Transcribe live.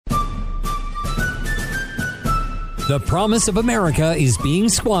The promise of America is being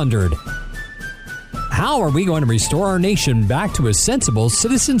squandered. How are we going to restore our nation back to a sensible,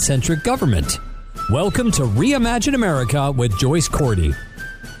 citizen-centric government? Welcome to Reimagine America with Joyce Cordy.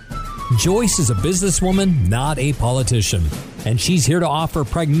 Joyce is a businesswoman, not a politician, and she's here to offer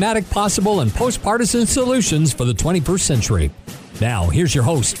pragmatic, possible, and post-partisan solutions for the 21st century. Now, here's your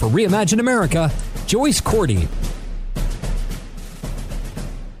host for Reimagine America, Joyce Cordy.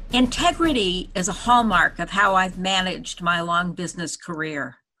 Integrity is a hallmark of how I've managed my long business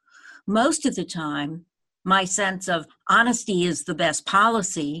career. Most of the time, my sense of honesty is the best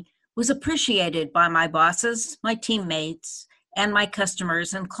policy was appreciated by my bosses, my teammates, and my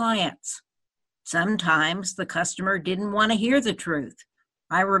customers and clients. Sometimes the customer didn't want to hear the truth.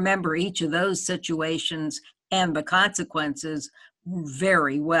 I remember each of those situations and the consequences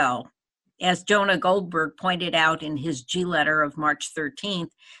very well. As Jonah Goldberg pointed out in his G letter of March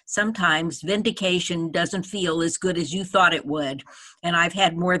 13th, sometimes vindication doesn't feel as good as you thought it would, and I've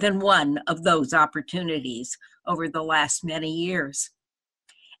had more than one of those opportunities over the last many years.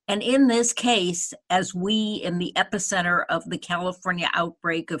 And in this case, as we in the epicenter of the California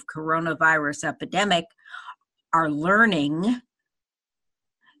outbreak of coronavirus epidemic are learning,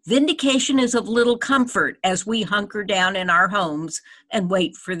 vindication is of little comfort as we hunker down in our homes and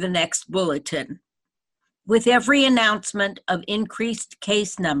wait for the next bulletin. With every announcement of increased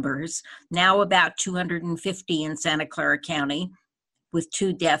case numbers, now about 250 in Santa Clara County, with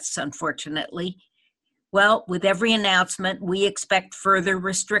 2 deaths, unfortunately, well, with every announcement, we expect further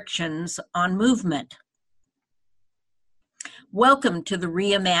restrictions on movement. Welcome to the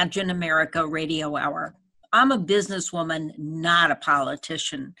Reimagine America Radio Hour. I'm a businesswoman, not a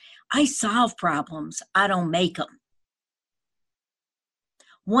politician. I solve problems. I don't make them.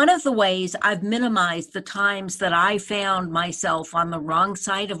 One of the ways I've minimized the times that I found myself on the wrong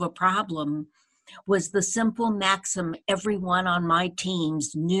side of a problem was the simple maxim everyone on my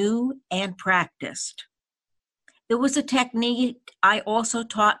teams knew and practiced. It was a technique I also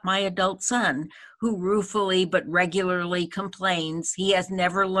taught my adult son, who ruefully but regularly complains he has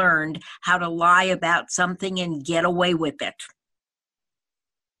never learned how to lie about something and get away with it.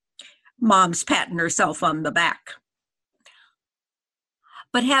 Mom's patting herself on the back.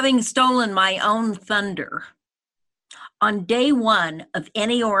 But having stolen my own thunder, on day one of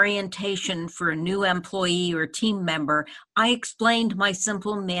any orientation for a new employee or team member, I explained my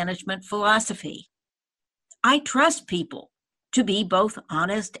simple management philosophy. I trust people to be both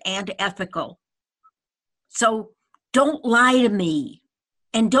honest and ethical. So don't lie to me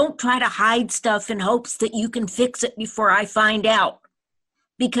and don't try to hide stuff in hopes that you can fix it before I find out.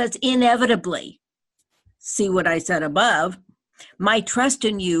 Because inevitably, see what I said above, my trust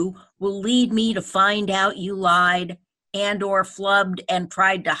in you will lead me to find out you lied and or flubbed and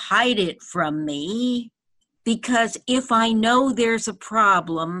tried to hide it from me. Because if I know there's a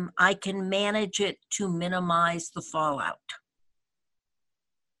problem, I can manage it to minimize the fallout.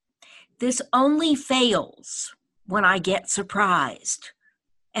 This only fails when I get surprised,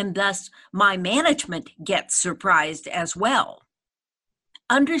 and thus my management gets surprised as well.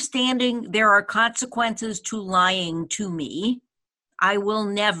 Understanding there are consequences to lying to me, I will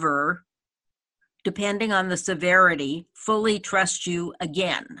never, depending on the severity, fully trust you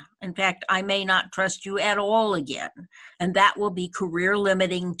again. In fact, I may not trust you at all again, and that will be career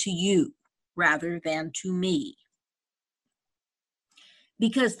limiting to you rather than to me.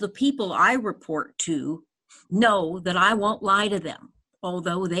 Because the people I report to know that I won't lie to them,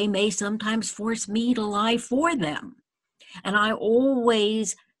 although they may sometimes force me to lie for them. And I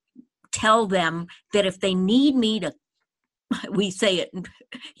always tell them that if they need me to, we say it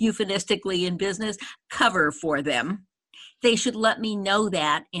euphemistically in business, cover for them, they should let me know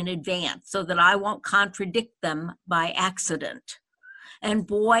that in advance so that I won't contradict them by accident. And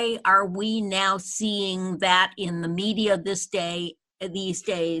boy, are we now seeing that in the media these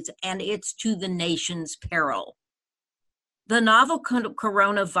days, and it's to the nation's peril. The novel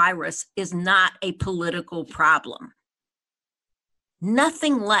coronavirus is not a political problem.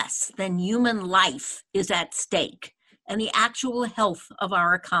 Nothing less than human life is at stake and the actual health of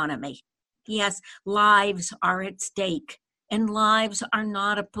our economy. Yes, lives are at stake, and lives are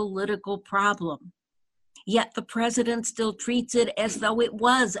not a political problem. Yet the president still treats it as though it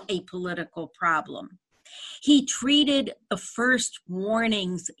was a political problem. He treated the first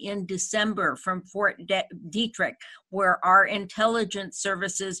warnings in December from Fort Detrick, where our intelligence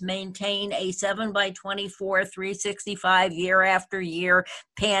services maintain a 7x24, 365 year after year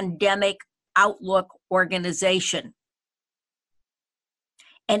pandemic outlook organization.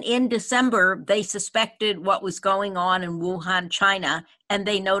 And in December, they suspected what was going on in Wuhan, China, and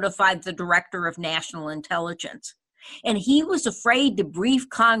they notified the Director of National Intelligence. And he was afraid to brief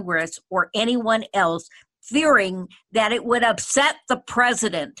Congress or anyone else, fearing that it would upset the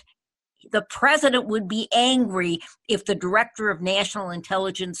president. The president would be angry if the director of national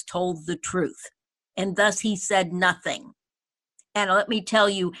intelligence told the truth. And thus he said nothing. And let me tell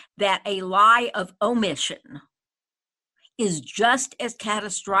you that a lie of omission is just as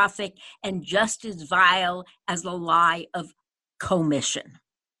catastrophic and just as vile as a lie of commission.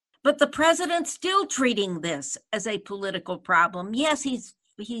 But the president's still treating this as a political problem. Yes, he's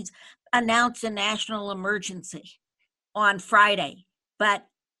announced a national emergency on Friday, but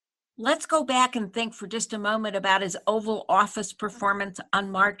let's go back and think for just a moment about his Oval Office performance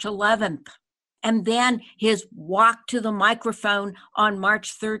on March 11th, and then his walk to the microphone on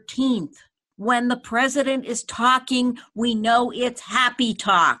March 13th. When the president is talking, we know it's happy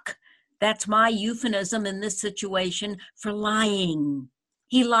talk. That's my euphemism in this situation for lying.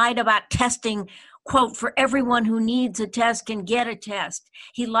 He lied about testing, quote, for everyone who needs a test can get a test.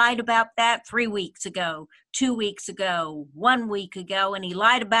 He lied about that 3 weeks ago, 2 weeks ago, 1 week ago, and he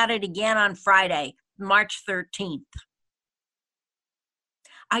lied about it again on Friday, March 13th.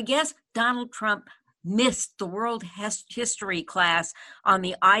 I guess Donald Trump missed the world history class on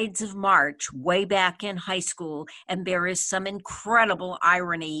the Ides of March way back in high school, and there is some incredible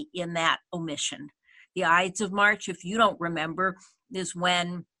irony in that omission. The Ides of March, if you don't remember, is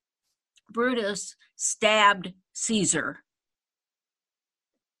when Brutus stabbed Caesar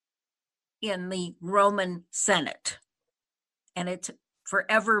in the Roman Senate. And it's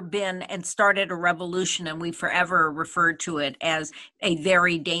forever been and started a revolution, and we forever referred to it as a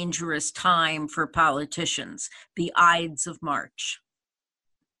very dangerous time for politicians, the Ides of March.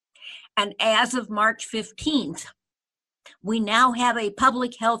 And as of March 15th, we now have a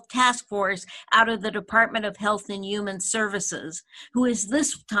public health task force out of the Department of Health and Human Services, who is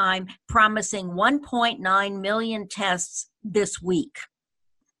this time promising 1.9 million tests this week.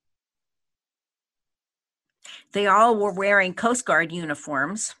 They all were wearing Coast Guard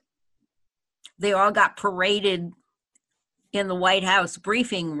uniforms. They all got paraded in the White House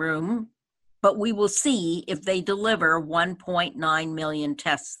briefing room, but we will see if they deliver 1.9 million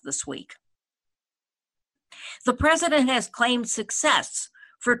tests this week. The president has claimed success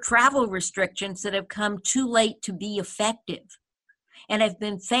for travel restrictions that have come too late to be effective and have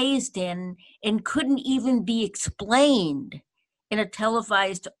been phased in and couldn't even be explained in a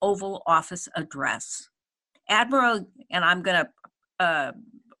televised Oval Office address. Admiral, and I'm going to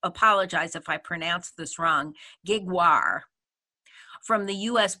apologize if I pronounce this wrong, Giguar from the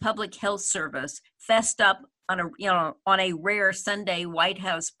U.S. Public Health Service fessed up on a rare Sunday White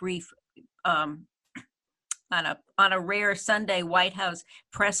House on a rare Sunday White House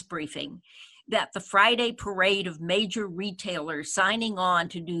press briefing that the Friday parade of major retailers signing on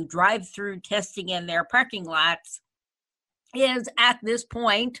to do drive-through testing in their parking lots is at this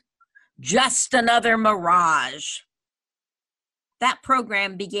point just another mirage. That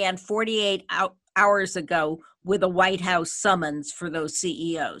program began 48 hours ago with a White House summons for those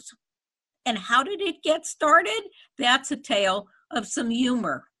CEOs. And how did it get started? That's a tale of some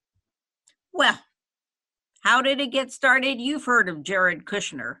humor. Well, how did it get started? You've heard of Jared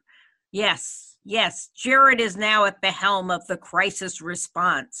Kushner. Yes, Jared is now at the helm of the crisis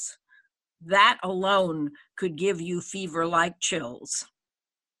response. That alone could give you fever-like chills.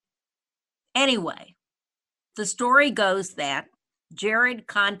 Anyway, the story goes that Jared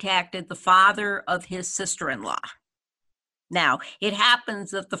contacted the father of his sister-in-law. Now, it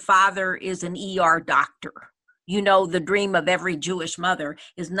happens that the father is an ER doctor. You know, the dream of every Jewish mother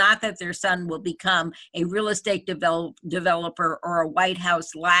is not that their son will become a real estate developer or a White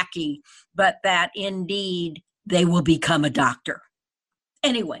House lackey, but that indeed they will become a doctor.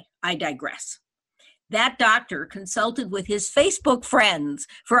 Anyway, I digress. That doctor consulted with his Facebook friends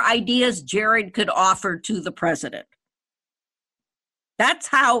for ideas Jared could offer to the president. That's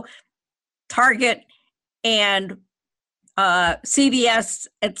how Target and CVS,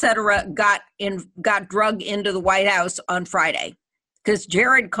 etc., got drug into the White House on Friday, because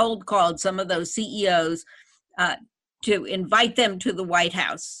Jared cold called some of those CEOs to invite them to the White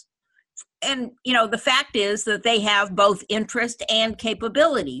House. And, you know, the fact is that they have both interest and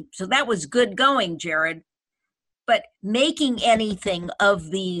capability. So that was good going, Jared. But making anything of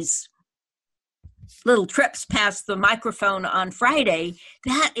these little trips past the microphone on Friday,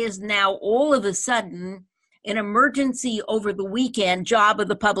 that is now all of a sudden an emergency over the weekend job of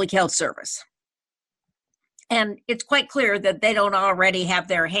the Public Health Service. And it's quite clear that they don't already have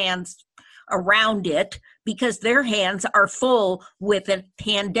their hands around it because their hands are full with a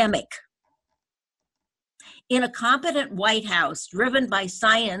pandemic. In a competent White House driven by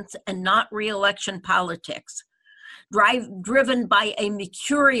science and not re-election politics, driven by a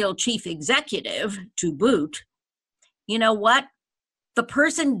mercurial chief executive to boot, you know what? The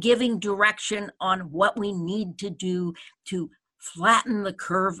person giving direction on what we need to do to flatten the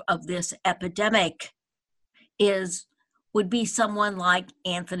curve of this epidemic would be someone like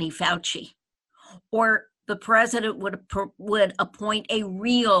Anthony Fauci, or the president would appoint a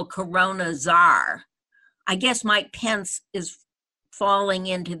real corona czar. I guess Mike Pence is falling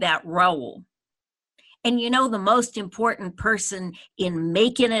into that role. And you know, the most important person in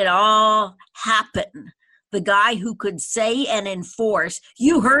making it all happen, the guy who could say and enforce,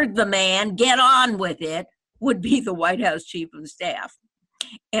 "You heard the man, get on with it," would be the White House Chief of Staff.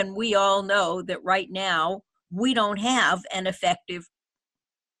 And we all know that right now, we don't have an effective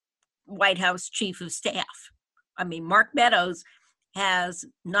White House Chief of Staff. I mean, Mark Meadows has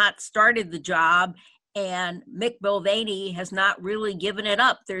not started the job, and Mick Mulvaney has not really given it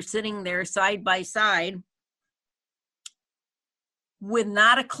up. They're sitting there side by side with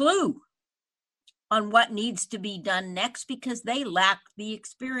not a clue on what needs to be done next because they lack the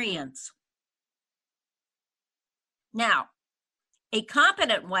experience. Now, a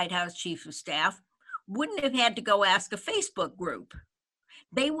competent White House Chief of Staff wouldn't have had to go ask a Facebook group.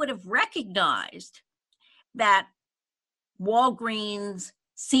 They would have recognized that Walgreens,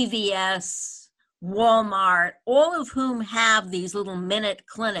 CVS, Walmart, all of whom have these little minute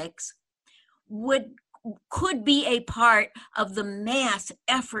clinics, could be a part of the mass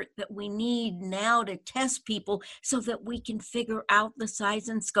effort that we need now to test people so that we can figure out the size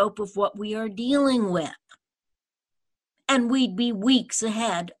and scope of what we are dealing with. And we'd be weeks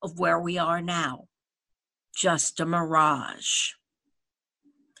ahead of where we are now. Just a mirage.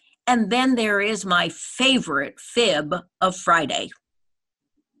 And then there is my favorite fib of Friday.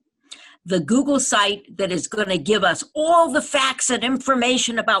 The Google site that is going to give us all the facts and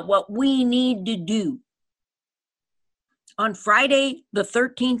information about what we need to do. On Friday, the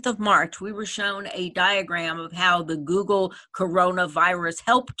 13th of March, we were shown a diagram of how the Google coronavirus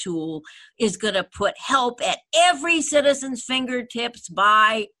help tool is going to put help at every citizen's fingertips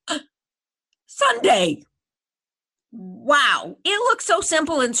by Sunday. Wow. It looks so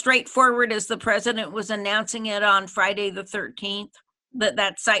simple and straightforward as the president was announcing it on Friday the 13th,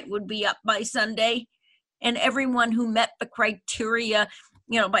 that site would be up by Sunday. And everyone who met the criteria,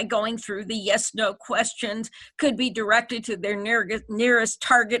 by going through the yes/no questions, could be directed to their nearest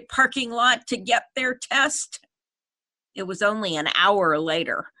Target parking lot to get their test. It was only an hour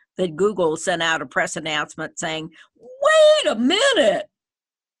later that Google sent out a press announcement saying, wait a minute.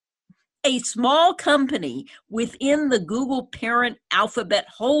 A small company within the Google parent Alphabet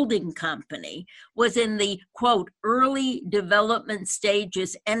holding company was in the, quote, early development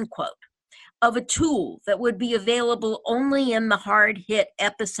stages, end quote, of a tool that would be available only in the hard-hit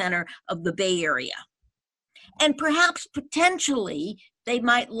epicenter of the Bay Area. And perhaps potentially they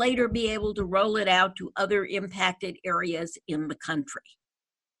might later be able to roll it out to other impacted areas in the country.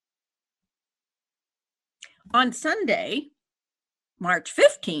 On Sunday, March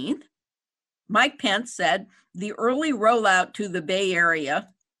 15th, Mike Pence said the early rollout to the Bay Area,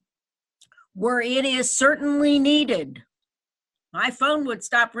 where it is certainly needed. My phone would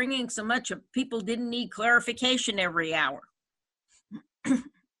stop ringing so much if people didn't need clarification every hour.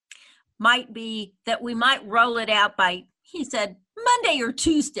 Might be that we might roll it out by, he said, Monday or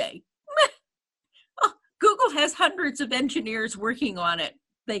Tuesday. Oh, Google has hundreds of engineers working on it,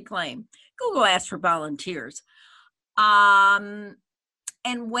 they claim. Google asked for volunteers.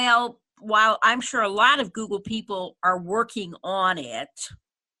 While I'm sure a lot of Google people are working on it,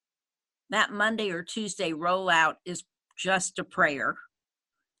 that Monday or Tuesday rollout is just a prayer.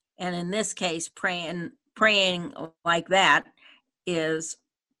 And in this case, praying like that is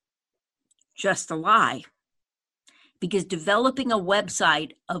just a lie. Because developing a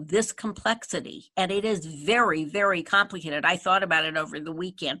website of this complexity, and it is very, very complicated. I thought about it over the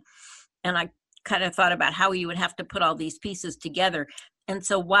weekend, and I kind of thought about how you would have to put all these pieces together. And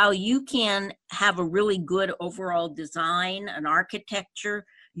so while you can have a really good overall design, an architecture,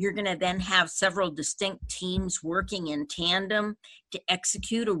 you're going to then have several distinct teams working in tandem to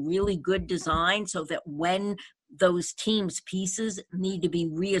execute a really good design so that when those teams' pieces need to be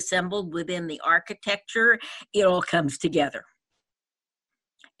reassembled within the architecture, it all comes together.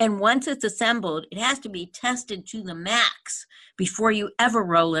 And once it's assembled, it has to be tested to the max before you ever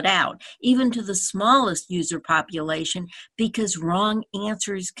roll it out, even to the smallest user population, because wrong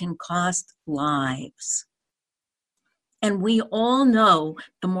answers can cost lives. And we all know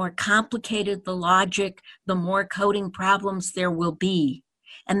the more complicated the logic, the more coding problems there will be.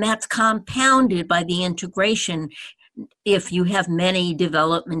 And that's compounded by the integration if you have many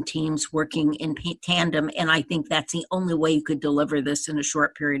development teams working in tandem, and I think that's the only way you could deliver this in a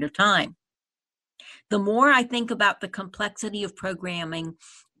short period of time. The more I think about the complexity of programming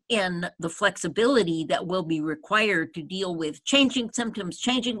and the flexibility that will be required to deal with changing symptoms,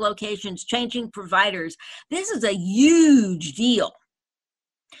 changing locations, changing providers, this is a huge deal.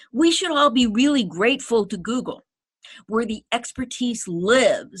 We should all be really grateful to Google, where the expertise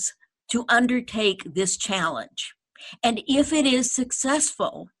lives, to undertake this challenge. And if it is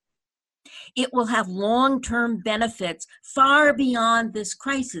successful, it will have long-term benefits far beyond this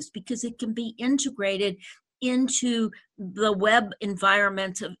crisis, because it can be integrated into the web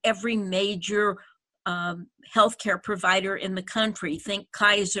environments of every major healthcare provider in the country. Think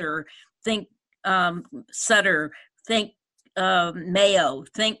Kaiser, think Sutter, think Mayo,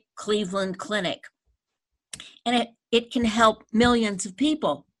 think Cleveland Clinic. And it can help millions of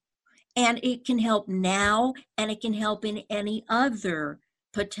people. And it can help now, and it can help in any other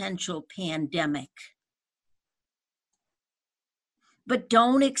potential pandemic. But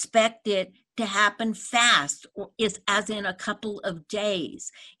don't expect it to happen fast, or as in a couple of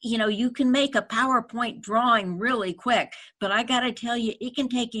days. You know, you can make a PowerPoint drawing really quick, but I got to tell you, it can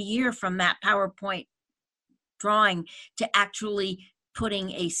take a year from that PowerPoint drawing to actually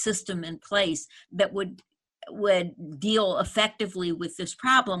putting a system in place that would deal effectively with this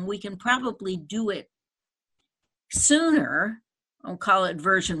problem. We can probably do it sooner, I'll call it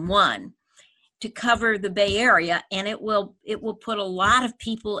version 1, to cover the Bay Area, and it will put a lot of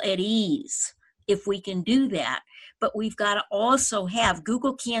people at ease if we can do that. But we've got to also have,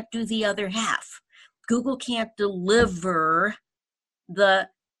 Google can't do the other half. Google can't deliver the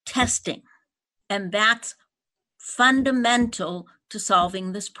testing, and that's fundamental to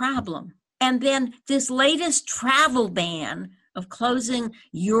solving this problem. And then this latest travel ban of closing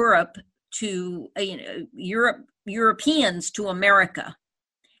Europe to Europeans to America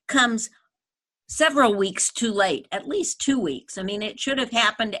comes several weeks too late, at least 2 weeks. I mean, it should have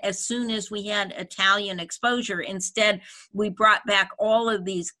happened as soon as we had Italian exposure. Instead, we brought back all of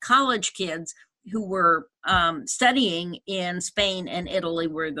these college kids who were studying in Spain and Italy,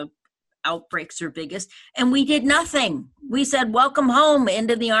 where the outbreaks are biggest, and we did nothing. We said, welcome home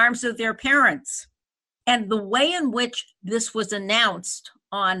into the arms of their parents. And the way in which this was announced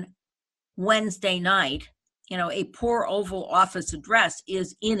on Wednesday night, you know, a poor Oval Office address,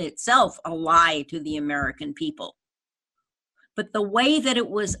 is in itself a lie to the American people. But the way that it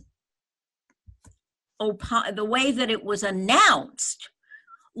was announced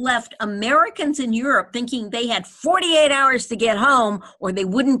left Americans in Europe thinking they had 48 hours to get home, or they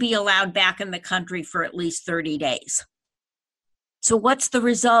wouldn't be allowed back in the country for at least 30 days. So what's the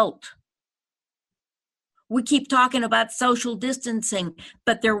result? We keep talking about social distancing,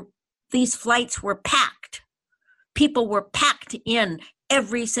 but these flights were packed. People were packed in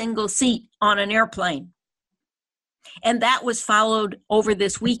every single seat on an airplane. And that was followed over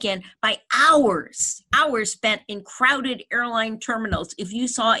this weekend by hours spent in crowded airline terminals. If you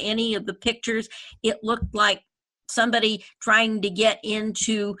saw any of the pictures, it looked like somebody trying to get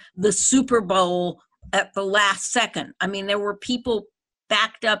into the Super Bowl at the last second. I mean, there were people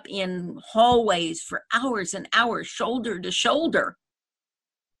backed up in hallways for hours and hours, shoulder to shoulder.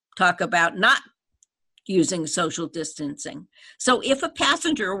 Talk about not using social distancing. So if a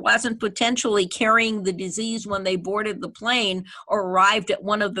passenger wasn't potentially carrying the disease when they boarded the plane or arrived at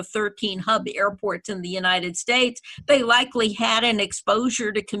one of the 13 hub airports in the United States, they likely had an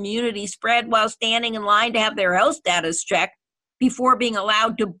exposure to community spread while standing in line to have their health status checked before being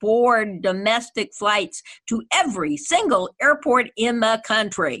allowed to board domestic flights to every single airport in the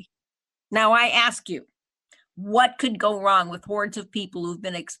country. Now I ask you, what could go wrong with hordes of people who've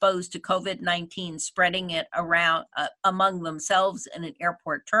been exposed to COVID-19 spreading it around among themselves in an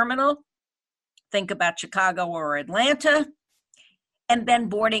airport terminal? Think about Chicago or Atlanta, and then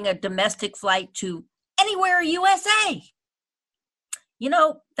boarding a domestic flight to anywhere USA. You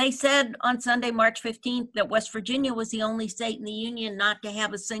know, they said on Sunday, March 15th, that West Virginia was the only state in the union not to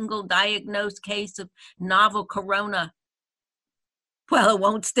have a single diagnosed case of novel corona. Well, it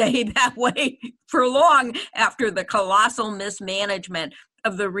won't stay that way for long after the colossal mismanagement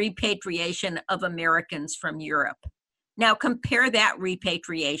of the repatriation of Americans from Europe. Now compare that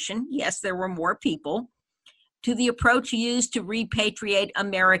repatriation, yes, there were more people, to the approach used to repatriate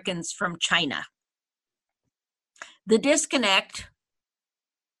Americans from China. The disconnect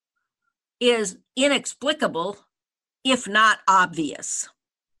is inexplicable, if not obvious.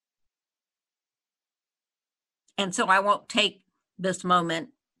 And so I won't take this moment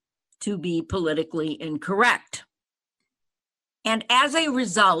to be politically incorrect. And as a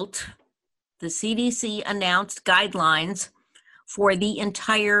result, the CDC announced guidelines for the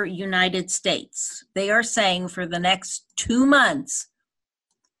entire United States. They are saying for the next 2 months,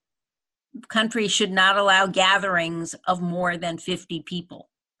 countries should not allow gatherings of more than 50 people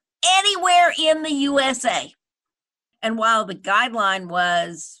anywhere in the USA. And while the guideline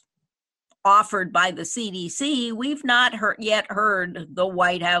was offered by the CDC, we've not yet heard the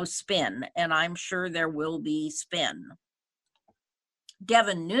White House spin, and I'm sure there will be spin.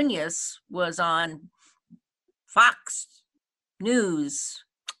 Devin Nunes was on Fox News.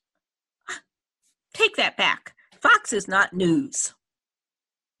 Take that back. Fox is not news.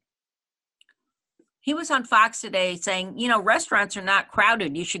 He was on Fox today saying, restaurants are not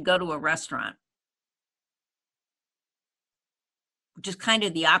crowded. You should go to a restaurant. Which is kind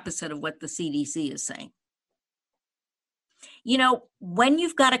of the opposite of what the CDC is saying. When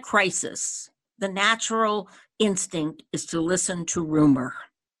you've got a crisis, the natural instinct is to listen to rumor.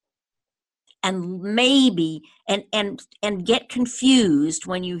 And maybe, and get confused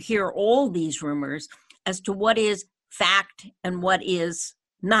when you hear all these rumors as to what is fact and what is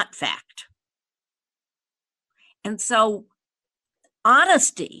not fact. And so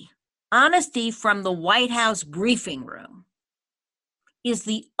honesty from the White House briefing room is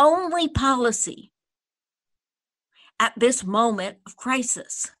the only policy at this moment of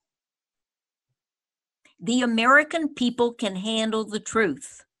crisis. The American people can handle the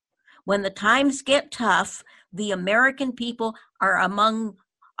truth. When the times get tough, the American people are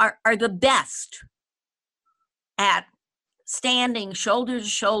the best at standing shoulder to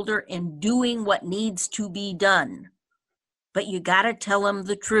shoulder and doing what needs to be done. But you got to tell them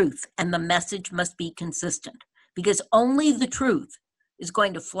the truth, and the message must be consistent, because only the truth is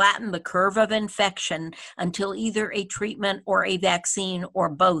going to flatten the curve of infection until either a treatment or a vaccine or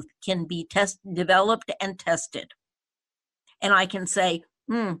both can be developed and tested. And I can say,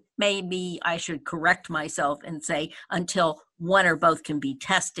 maybe I should correct myself and say until one or both can be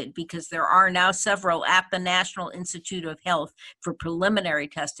tested, because there are now several at the National Institute of Health for preliminary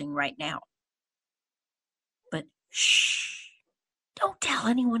testing right now. But don't tell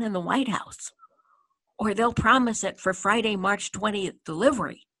anyone in the White House, or they'll promise it for Friday, March 20th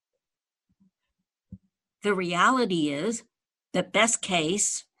delivery. The reality is that best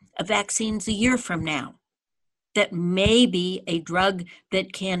case, a vaccine's a year from now. That may be a drug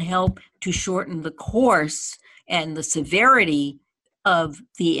that can help to shorten the course and the severity of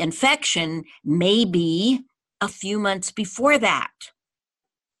the infection may be a few months before that.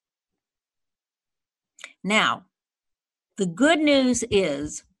 Now, the good news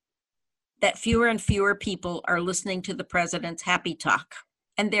is that fewer and fewer people are listening to the president's happy talk,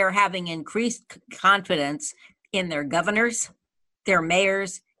 and they're having increased confidence in their governors, their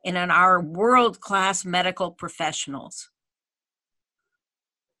mayors, and in our world-class medical professionals.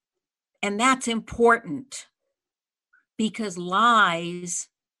 And that's important, because lies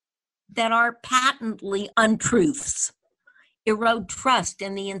that are patently untruths erode trust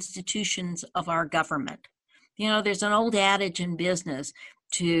in the institutions of our government. There's an old adage in business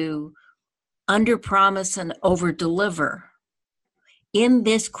to underpromise and overdeliver. In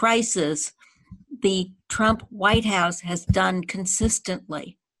this crisis, the Trump White House has done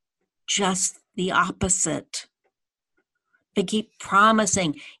consistently just the opposite. They keep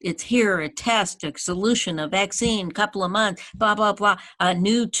promising it's here, a test, a solution, a vaccine, couple of months, blah, blah, blah, a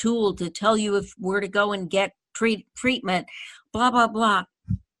new tool to tell you if we're to go and get treatment, blah, blah, blah.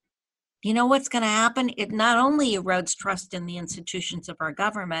 You know what's going to happen? It not only erodes trust in the institutions of our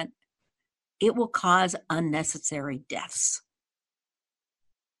government, it will cause unnecessary deaths.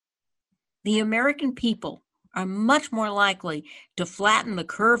 The American people are much more likely to flatten the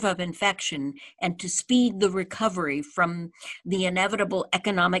curve of infection and to speed the recovery from the inevitable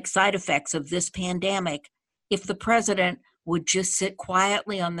economic side effects of this pandemic if the president would just sit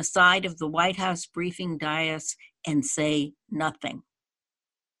quietly on the side of the White House briefing dais and say nothing.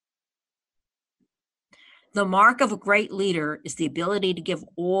 The mark of a great leader is the ability to give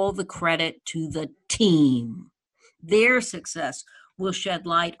all the credit to the team. Their success will shed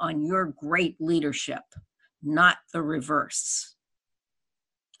light on your great leadership, not the reverse.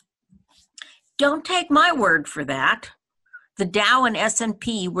 Don't take my word for that. The Dow and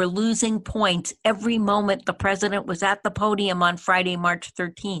S&P were losing points every moment the president was at the podium on Friday, March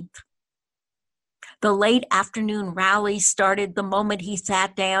 13th. The late afternoon rally started the moment he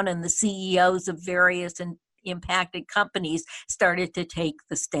sat down and the CEOs of various impacted companies started to take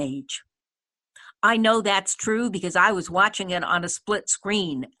the stage. I know that's true because I was watching it on a split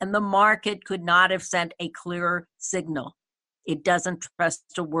screen, and the market could not have sent a clearer signal. It doesn't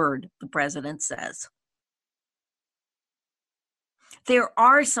trust a word the president says. There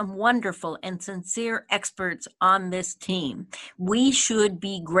are some wonderful and sincere experts on this team. We should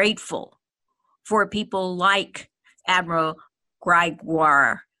be grateful for people like Admiral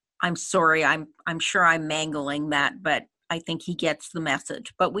Gregoire. I'm sorry, I'm sure I'm mangling that, but I think he gets the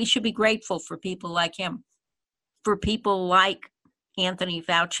message. But we should be grateful for people like him, for people like Anthony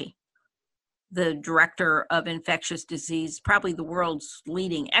Fauci, the director of infectious disease, probably the world's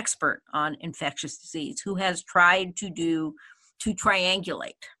leading expert on infectious disease, who has tried to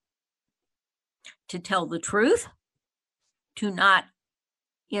triangulate, to tell the truth, to not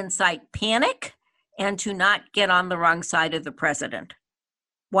incite panic, and to not get on the wrong side of the president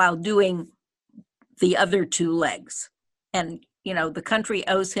while doing the other two legs. And, you know, the country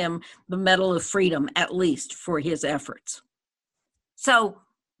owes him the Medal of Freedom, at least, for his efforts. So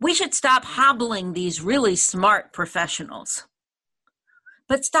we should stop hobbling these really smart professionals,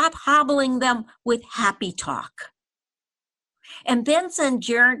 but stop hobbling them with happy talk. And then send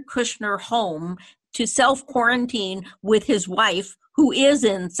Jared Kushner home to self-quarantine with his wife, who is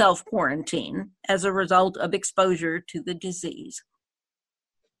in self-quarantine as a result of exposure to the disease.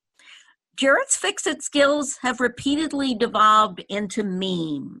 Jared's fix-it skills have repeatedly devolved into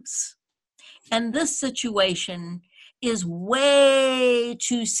memes. And this situation is way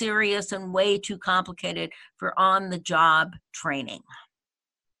too serious and way too complicated for on-the-job training.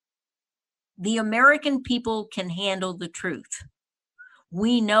 The American people can handle the truth.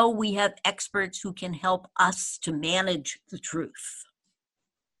 We know we have experts who can help us to manage the truth.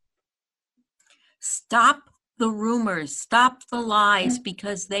 Stop the rumors, stop the lies,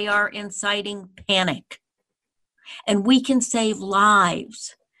 because they are inciting panic. And we can save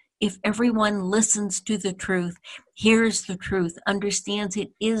lives if everyone listens to the truth, hears the truth, understands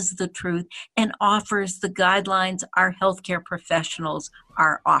it is the truth, and offers the guidelines our healthcare professionals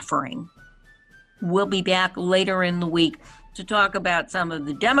are offering. We'll be back later in the week to talk about some of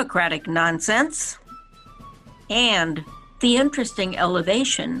the Democratic nonsense and the interesting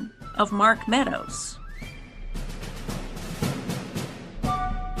elevation of Mark Meadows.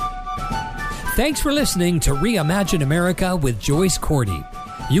 Thanks for listening to Reimagine America with Joyce Cordy.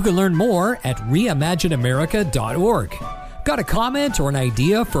 You can learn more at reimagineamerica.org. Got a comment or an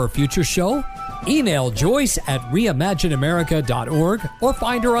idea for a future show? Email Joyce at reimagineamerica.org or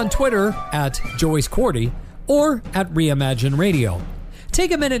find her on Twitter at Joyce Cordy or at Reimagine Radio.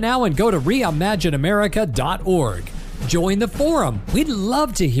 Take a minute now and go to reimagineamerica.org. Join the forum. We'd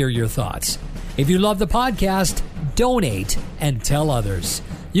love to hear your thoughts. If you love the podcast, donate and tell others.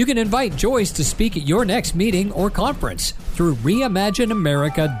 You can invite Joyce to speak at your next meeting or conference through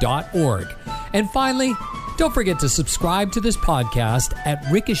reimagineamerica.org. And finally, don't forget to subscribe to this podcast at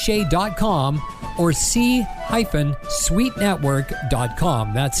ricochet.com or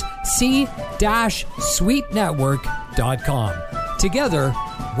c-sweetnetwork.com. That's c-sweetnetwork.com. Together,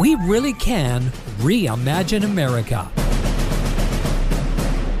 we really can reimagine America.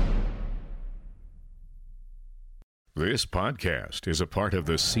 This podcast is a part of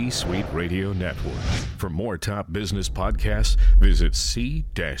the C-Suite Radio Network. For more top business podcasts, visit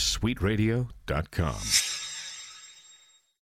c-suiteradio.com.